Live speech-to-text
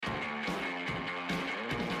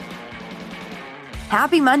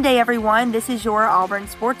Happy Monday, everyone. This is your Auburn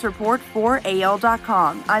Sports Report for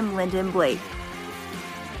AL.com. I'm Lyndon Blake.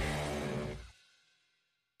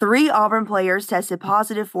 3 Auburn players tested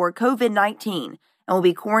positive for COVID-19 and will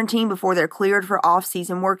be quarantined before they're cleared for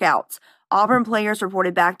off-season workouts. Auburn players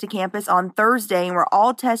reported back to campus on Thursday and were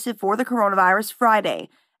all tested for the coronavirus Friday,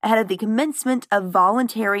 ahead of the commencement of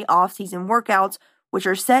voluntary off-season workouts, which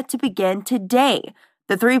are set to begin today.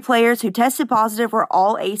 The 3 players who tested positive were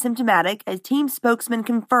all asymptomatic, as team spokesman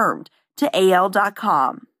confirmed to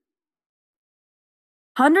AL.com.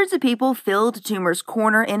 Hundreds of people filled Toomer's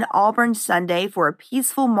Corner in Auburn Sunday for a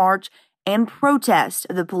peaceful march and protest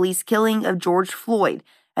of the police killing of George Floyd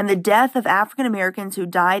and the death of African Americans who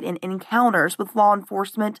died in encounters with law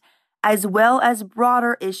enforcement, as well as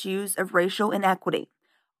broader issues of racial inequity.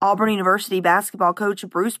 Auburn University basketball coach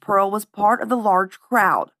Bruce Pearl was part of the large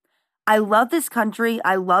crowd. "I love this country,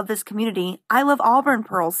 I love this community, I love Auburn,"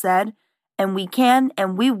 Pearl said, "and we can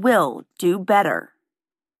and we will do better."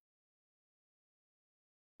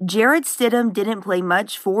 Jarrett Stidham didn't play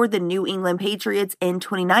much for the New England Patriots in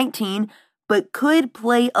 2019, but could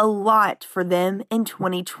play a lot for them in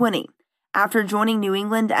 2020. After joining New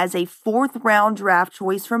England as a 4th-round draft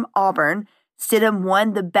choice from Auburn, Stidham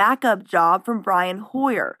won the backup job from Brian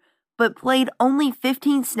Hoyer, but played only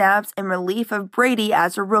 15 snaps in relief of Brady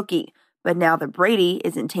as a rookie. But now that Brady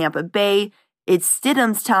is in Tampa Bay, it's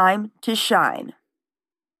Stidham's time to shine.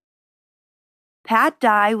 Pat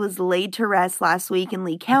Dye was laid to rest last week in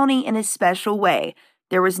Lee County in a special way.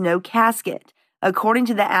 There was no casket. According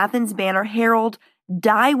to the Athens Banner-Herald,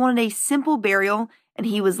 Dye wanted a simple burial, and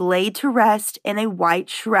he was laid to rest in a white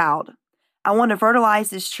shroud. "I want to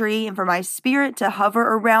fertilize this tree and for my spirit to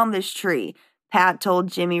hover around this tree," Pat told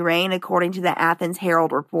Jimmy Rain, according to the Athens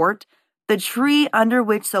Herald report. The tree under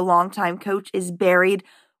which the longtime coach is buried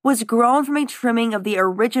was grown from a trimming of the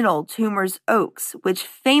original Toomer's Oaks, which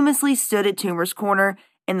famously stood at Toomer's Corner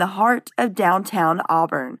in the heart of downtown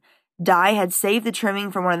Auburn. Dye had saved the trimming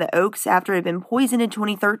from one of the oaks after it had been poisoned in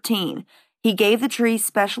 2013. He gave the tree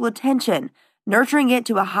special attention, nurturing it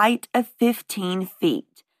to a height of 15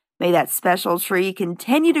 feet. May that special tree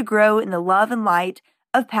continue to grow in the love and light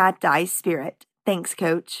of Pat Dye's spirit. Thanks,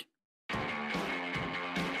 Coach.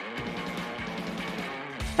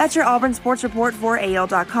 That's your Auburn Sports Report for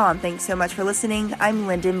AL.com. Thanks so much for listening. I'm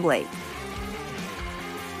Lyndon Blake.